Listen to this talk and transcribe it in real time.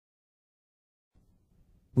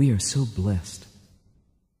We are so blessed.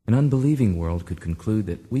 An unbelieving world could conclude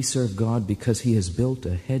that we serve God because He has built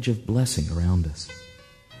a hedge of blessing around us.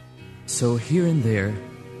 So here and there,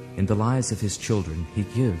 in the lives of His children, He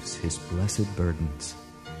gives His blessed burdens.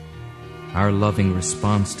 Our loving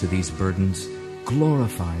response to these burdens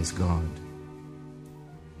glorifies God.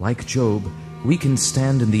 Like Job, we can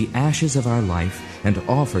stand in the ashes of our life and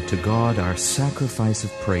offer to God our sacrifice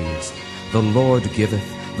of praise. The Lord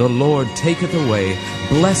giveth, the Lord taketh away.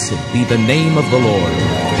 Blessed be the name of the Lord.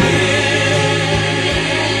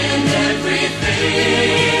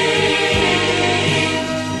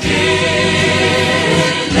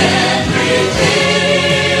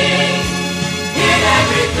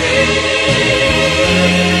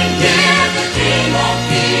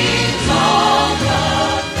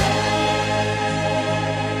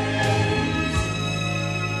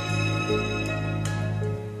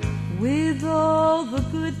 With all the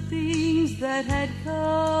good things that had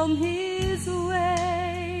come his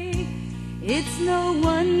way, it's no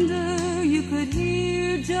wonder you could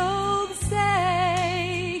hear Job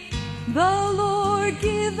say, the Lord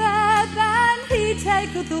giveth and He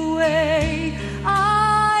taketh away,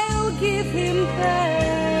 I'll give Him praise.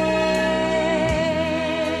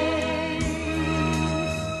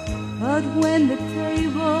 But when the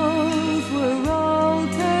tables were all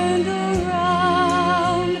turned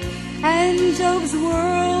around and Job's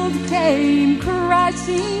world came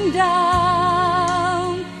crashing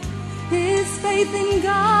down, his faith in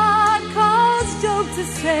God caused Job to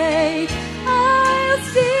say, I'll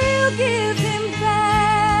still give Him thanks.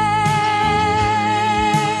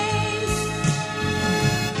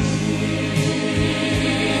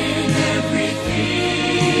 In everything,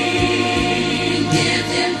 give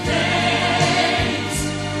Him thanks.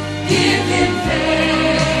 Give Him thanks.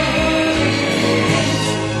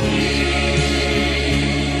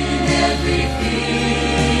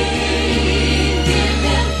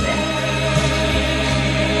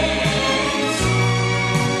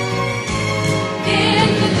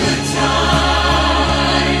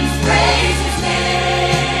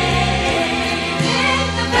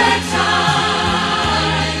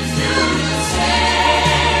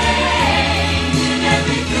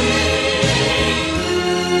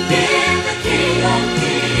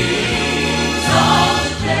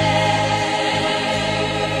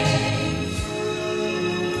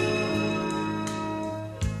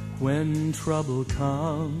 When trouble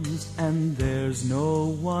comes and there's no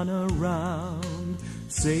one around,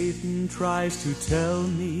 Satan tries to tell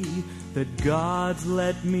me that God's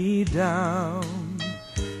let me down.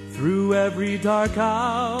 Through every dark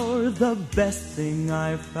hour, the best thing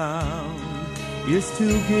I've found is to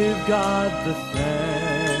give God the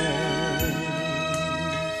thanks.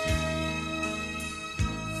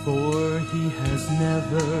 For He has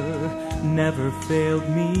never failed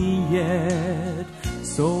me yet.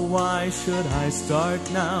 So why should I start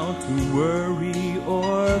now to worry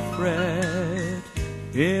or fret?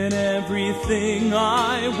 In everything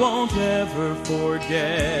I won't ever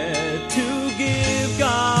forget to give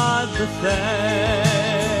God the thanks.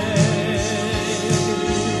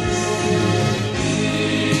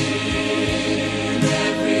 In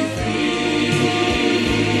everything,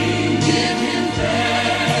 give Him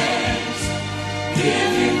thanks.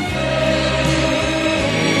 Give Him thanks.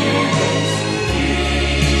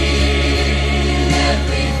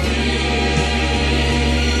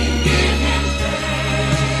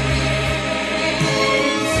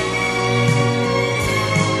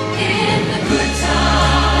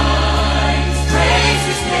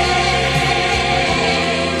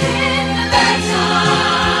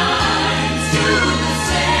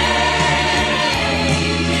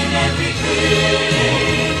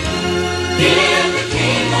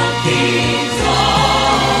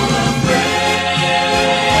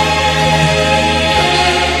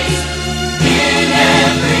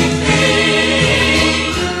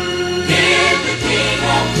 Give the King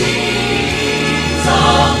of Kings.